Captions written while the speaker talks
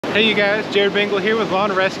Hey you guys, Jared Bingle here with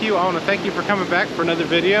Lawn Rescue. I want to thank you for coming back for another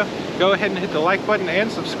video. Go ahead and hit the like button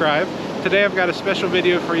and subscribe. Today I've got a special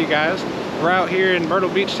video for you guys. We're out here in Myrtle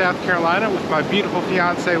Beach, South Carolina with my beautiful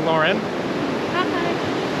fiance Lauren.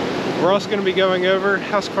 Hi. We're also going to be going over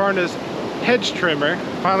Husqvarna's hedge trimmer.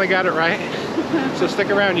 Finally got it right. So stick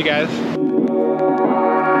around you guys.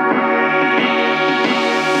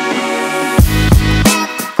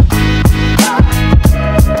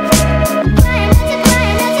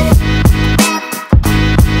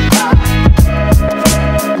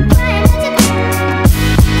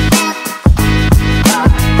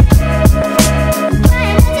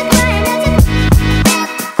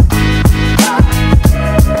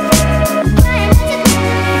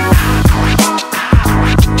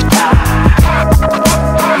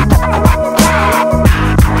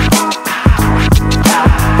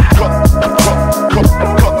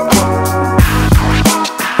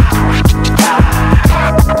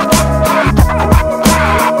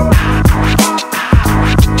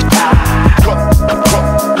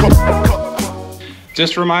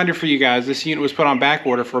 Just a reminder for you guys, this unit was put on back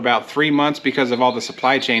order for about 3 months because of all the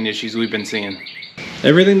supply chain issues we've been seeing.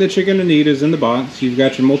 Everything that you're going to need is in the box. You've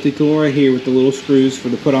got your multi-tool right here with the little screws for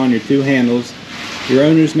to put on your 2 handles, your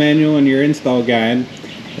owner's manual and your install guide, and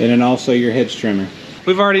then also your hedge trimmer.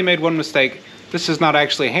 We've already made one mistake. This is not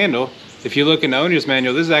actually a handle. If you look in the owner's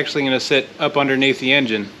manual, this is actually going to sit up underneath the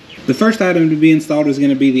engine. The first item to be installed is going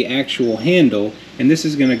to be the actual handle, and this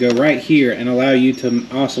is going to go right here and allow you to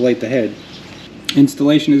oscillate the head.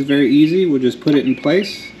 Installation is very easy. We'll just put it in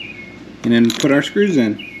place and then put our screws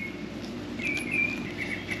in.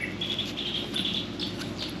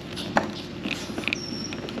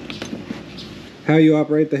 How you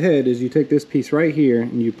operate the head is you take this piece right here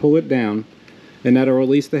and you pull it down, and that'll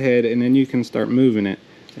release the head, and then you can start moving it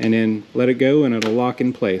and then let it go and it'll lock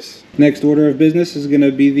in place. Next order of business is going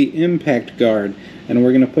to be the impact guard, and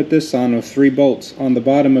we're going to put this on with 3 bolts on the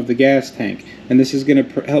bottom of the gas tank, and this is going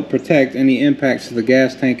to help protect any impacts to the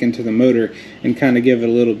gas tank and to the motor and kind of give it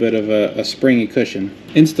a little bit of a springy cushion.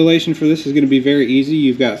 Installation for this is going to be very easy.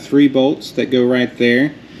 You've got 3 bolts that go right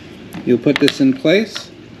there. You'll put this in place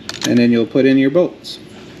and then you'll put in your bolts.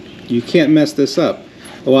 You can't mess this up.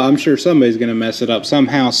 Well, I'm sure somebody's going to mess it up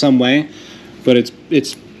somehow, some way, but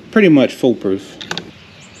it's pretty much foolproof.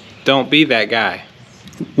 Don't be that guy.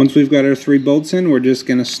 Once we've got our 3 bolts in, we're just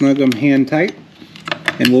going to snug them hand tight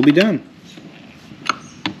and we'll be done.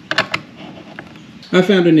 I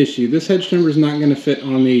found an issue. This hedge trimmer is not going to fit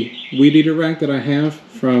on the weed eater rack that I have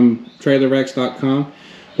from trailerracks.com,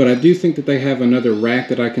 but I do think that they have another rack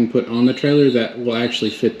that I can put on the trailer that will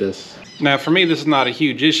actually fit this. Now for me, this is not a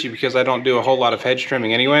huge issue because I don't do a whole lot of hedge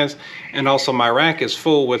trimming anyways, and also my rack is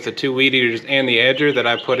full with the 2 weed eaters and the edger that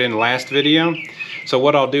I put in last video. So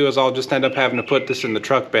what I'll do is I'll just end up having to put this in the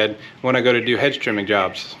truck bed when I go to do hedge trimming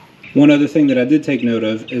jobs. One other thing that I did take note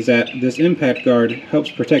of is that this impact guard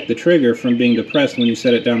helps protect the trigger from being depressed when you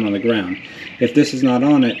set it down on the ground. If this is not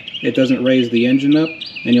on it, it doesn't raise the engine up,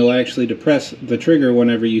 and you'll actually depress the trigger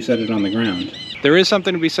whenever you set it on the ground. There is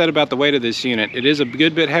something to be said about the weight of this unit. It is a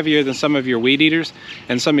good bit heavier than some of your weed eaters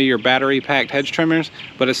and some of your battery packed hedge trimmers,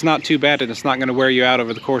 but it's not too bad and it's not going to wear you out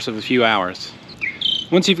over the course of a few hours.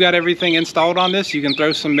 Once you've got everything installed on this, you can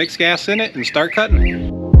throw some mixed gas in it and start cutting.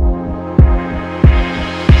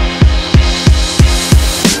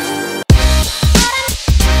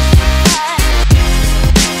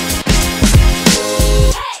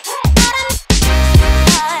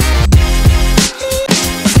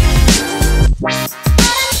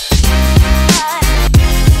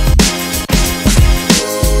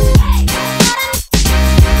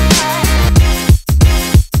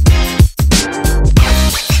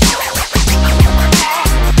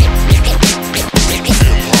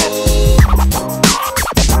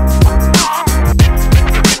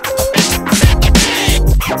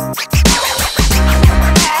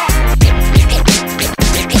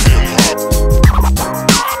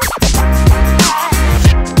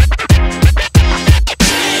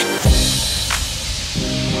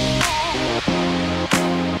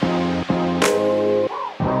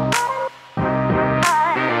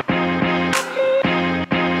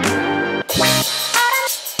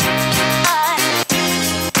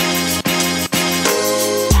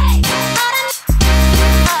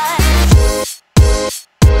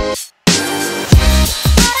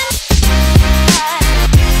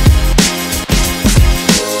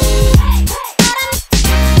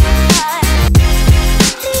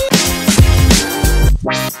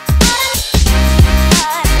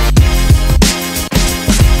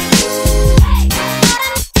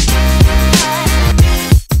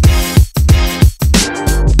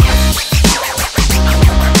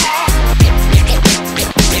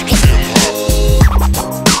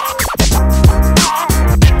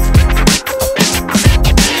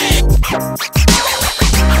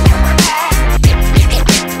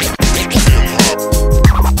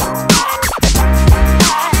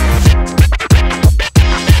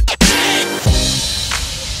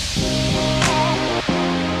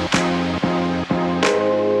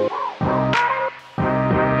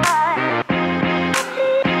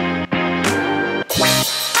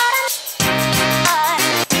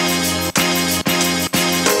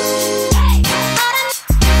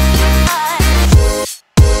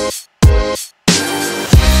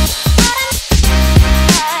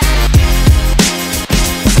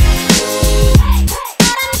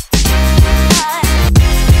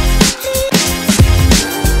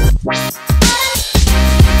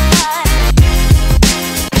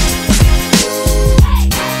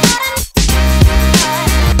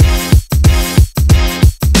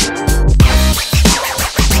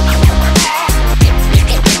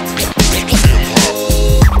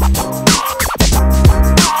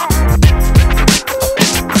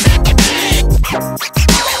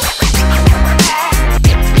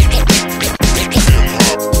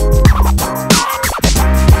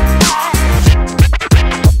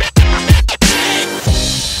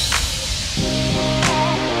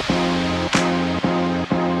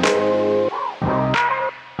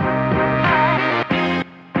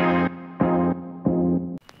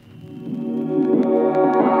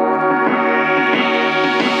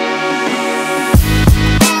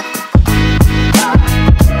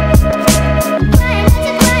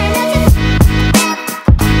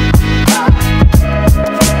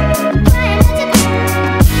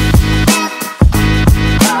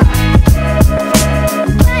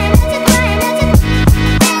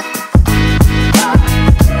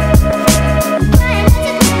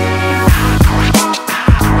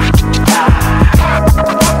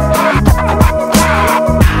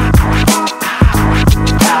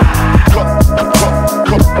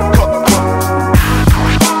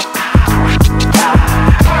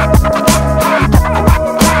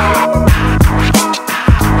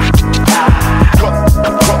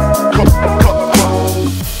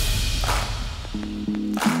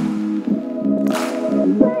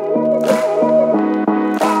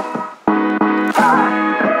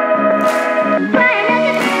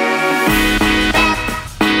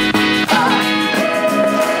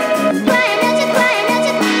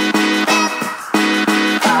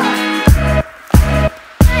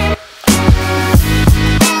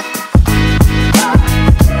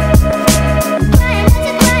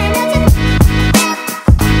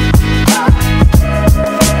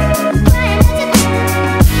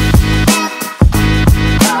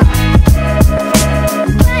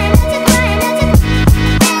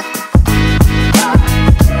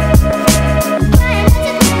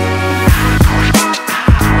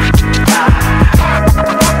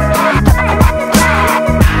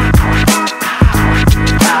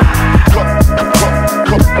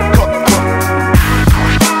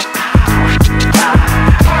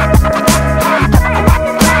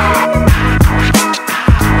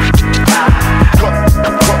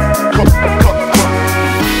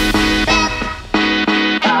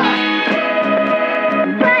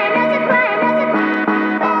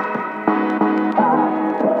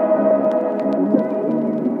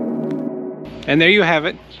 And there you have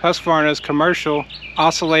it, Husqvarna's commercial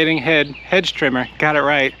oscillating hedge trimmer. Got it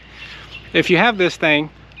right. If you have this thing,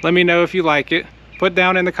 let me know if you like it. Put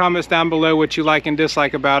down in the comments down below what you like and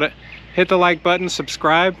dislike about it. Hit the like button,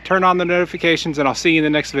 subscribe, turn on the notifications, and I'll see you in the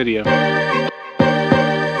next video.